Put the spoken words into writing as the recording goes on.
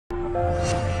Hi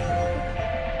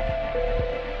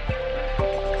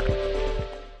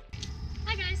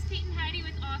guys, Pete and Heidi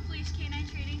with Off-Leash Canine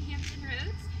Training Hampton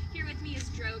Roads. Here with me is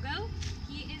Drogo.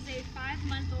 He is a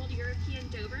 5-month-old European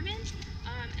Doberman,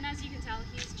 and as you can tell,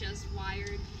 he's just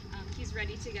wired. He's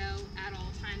ready to go at all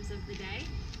times of the day.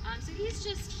 So he's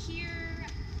just here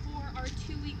for our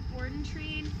 2-week board and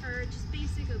train for just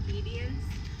basic obedience.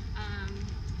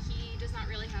 He does not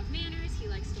really have manners. He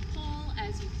likes to pull,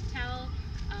 as you can tell.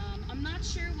 I'm not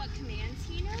sure what commands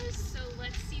he knows, so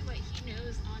let's see what he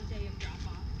knows on day of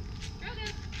drop-off. Drogo,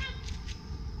 come!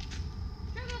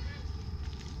 Drogo, come!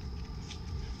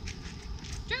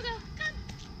 Drogo, come!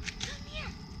 Come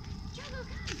here! Drogo,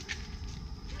 come!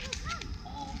 Drogo, come!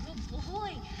 Oh, good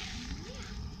boy! Yeah,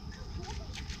 good boy!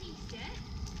 Hey, sit!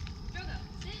 Drogo,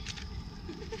 sit!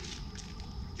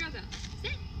 Drogo,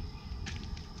 sit!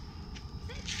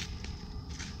 Sit!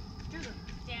 Drogo,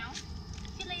 down.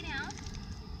 You lay down.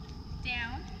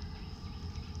 Down.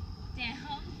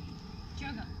 Down.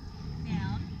 Drogo,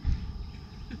 down.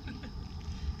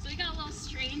 So we got a little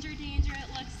stranger danger, it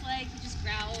looks like. He just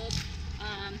growled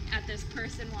at this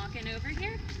person walking over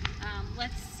here.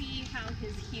 Let's see how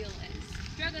his heel is.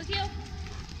 Drogo's heel.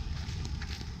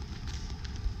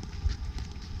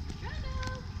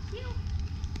 Drogo, heel.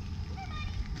 Come here,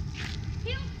 buddy.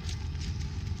 Heel.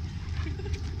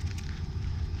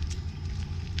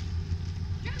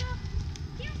 Drogo,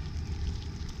 heel.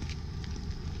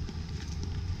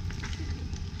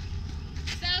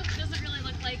 So, doesn't really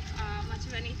look like much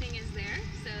of anything is there,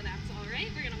 so that's all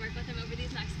right. We're going to work with him over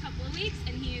these next couple of weeks,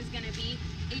 and he is going to be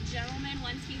a gentleman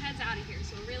once he heads out of here.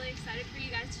 So we're really excited for you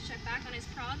guys to check back on his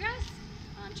progress.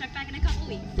 Check back in a couple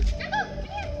weeks. Drogo, come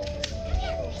here. Come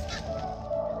here. Let's go.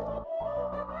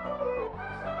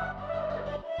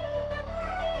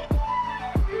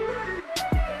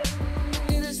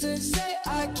 Needless to say,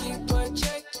 I keep a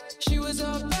check. She was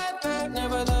a bad,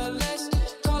 nevertheless.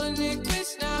 Calling it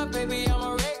quits now, baby, I'm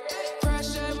a wreck.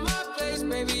 Crash at my place,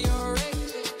 baby, you're a wreck.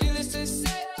 Needless to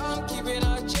say, I'm keeping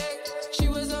a check. She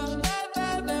was a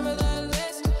bad,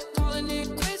 nevertheless. Calling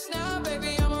it quits now,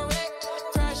 baby, I'm a wreck.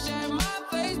 Crash at my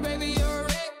place, baby, you're a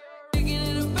wreck. Thinking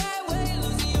in a bad way,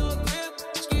 losing your grip.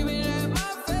 Screaming at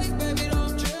my face, baby,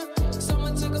 don't trip.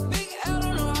 Someone took a big L,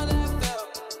 don't know how that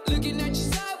felt. Looking at you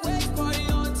sideways, party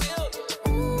on tilt.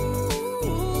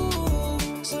 Ooh,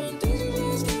 some things you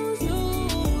just can't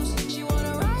refuse. She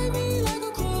wanna ride me like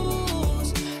a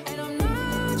cruise, and I'm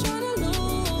not trying to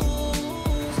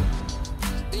lose.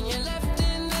 Then you're left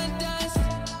in the dust,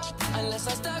 unless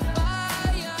I stuck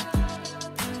by ya.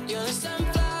 You're a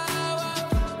sunflower.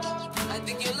 I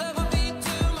think your love would be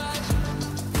too much,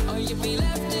 or you'd be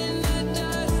left in the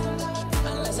dust,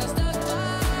 unless I stuck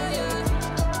by ya.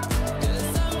 You're the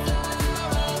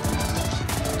sunflower.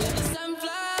 You're the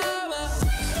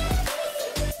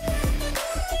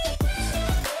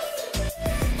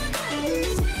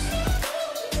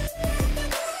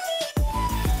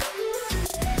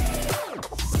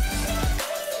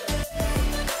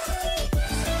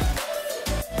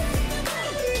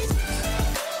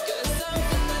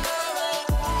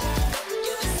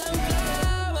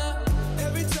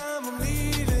Every time I'm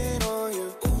leaving on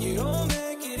you, you don't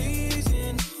make it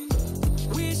easy.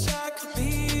 Wish I could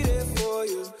be there for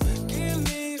you. Give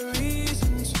me the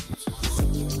reasons.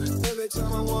 Every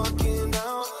time I'm walking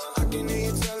out, I can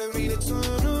hear you telling me to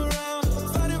turn around.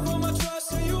 Fighting for my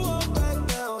trust and you won't back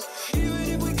down. Even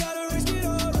if we gotta risk it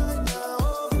all right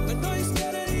now. I know you're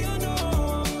scared of the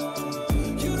unknown.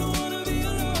 You don't wanna be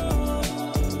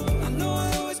alone. I know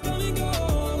I always come and go,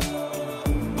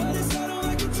 but it's out of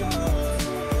my control.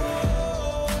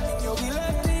 And you'll be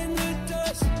left in the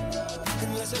dust,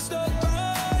 unless I stuck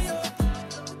by you.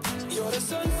 You're the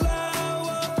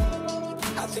sunflower.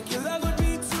 I think your love would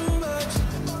be too much,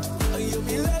 or you'll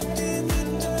be left in the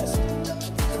dust,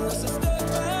 unless I stuck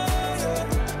by you.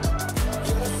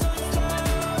 You're the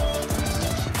sunflower.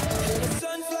 You're the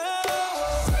sunflower.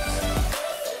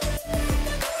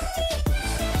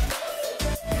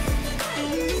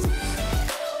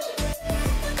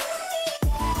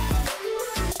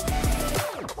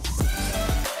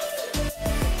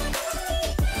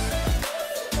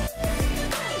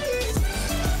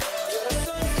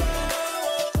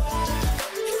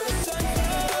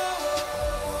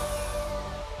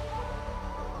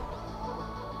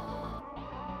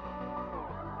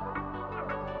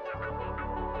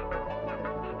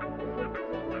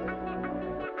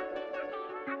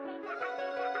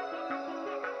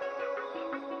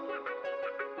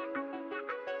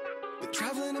 Been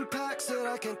traveling in packs that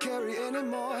I can't carry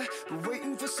anymore. Been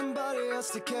waiting for somebody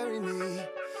else to carry me.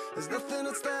 There's nothing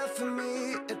that's there for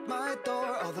me at my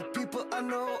door. All the people I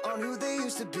know aren't who they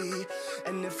used to be.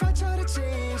 And if I try to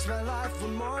change my life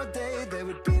one more day, there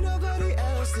would be nobody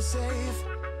else to save.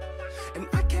 And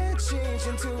I can't change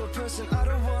into a person I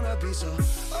don't wanna be. So,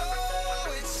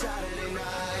 oh, it's Saturday night.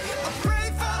 I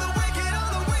pray for the wicked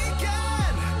on the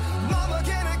weekend. Mama,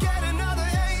 can I get another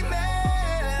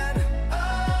amen?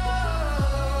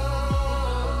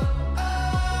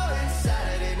 Oh, it's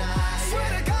Saturday night. Swear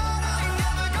to God, I ain't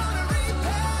never gonna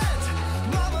repent.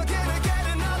 Mama, can I get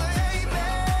another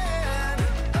amen?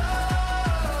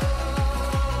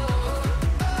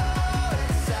 Oh,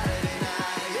 it's Saturday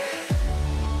night. Yeah.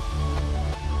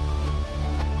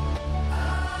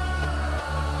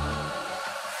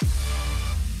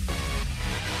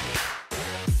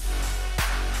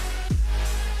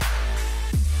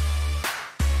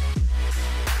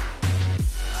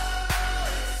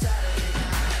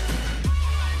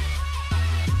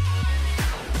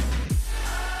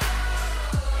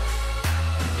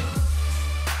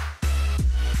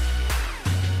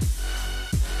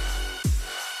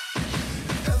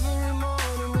 Every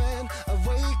morning when I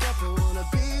wake up, I wanna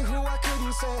be who I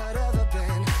couldn't say I'd ever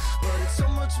been. But it's so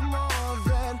much more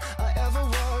than I ever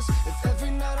was. If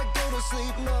every night I go to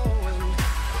sleep knowing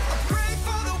I pray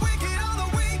for the wicked on the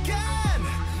weekend.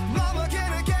 Mama,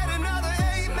 can I get another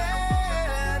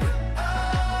amen?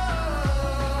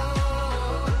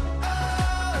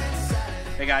 Oh, it's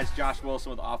Saturday. Hey guys, Josh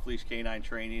Wilson with Off-Leash Canine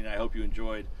Training, and I hope you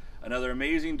enjoyed another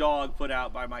amazing dog put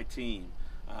out by my team.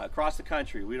 Across the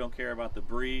country, we don't care about the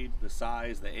breed, the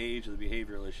size, the age, or the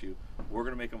behavioral issue. We're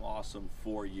going to make them awesome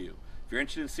for you. If you're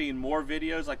interested in seeing more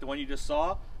videos like the one you just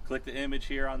saw, click the image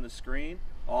here on the screen.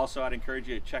 Also, I'd encourage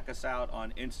you to check us out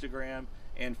on Instagram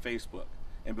and Facebook.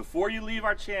 And before you leave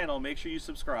our channel, make sure you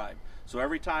subscribe. So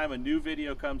every time a new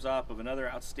video comes up of another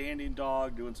outstanding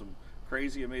dog doing some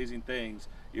crazy, amazing things,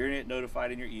 you're going to get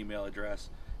notified in your email address.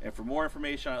 And for more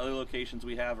information on other locations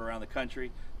we have around the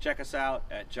country, check us out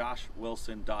at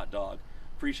joshwilson.dog.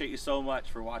 Appreciate you so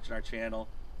much for watching our channel.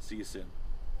 See you soon.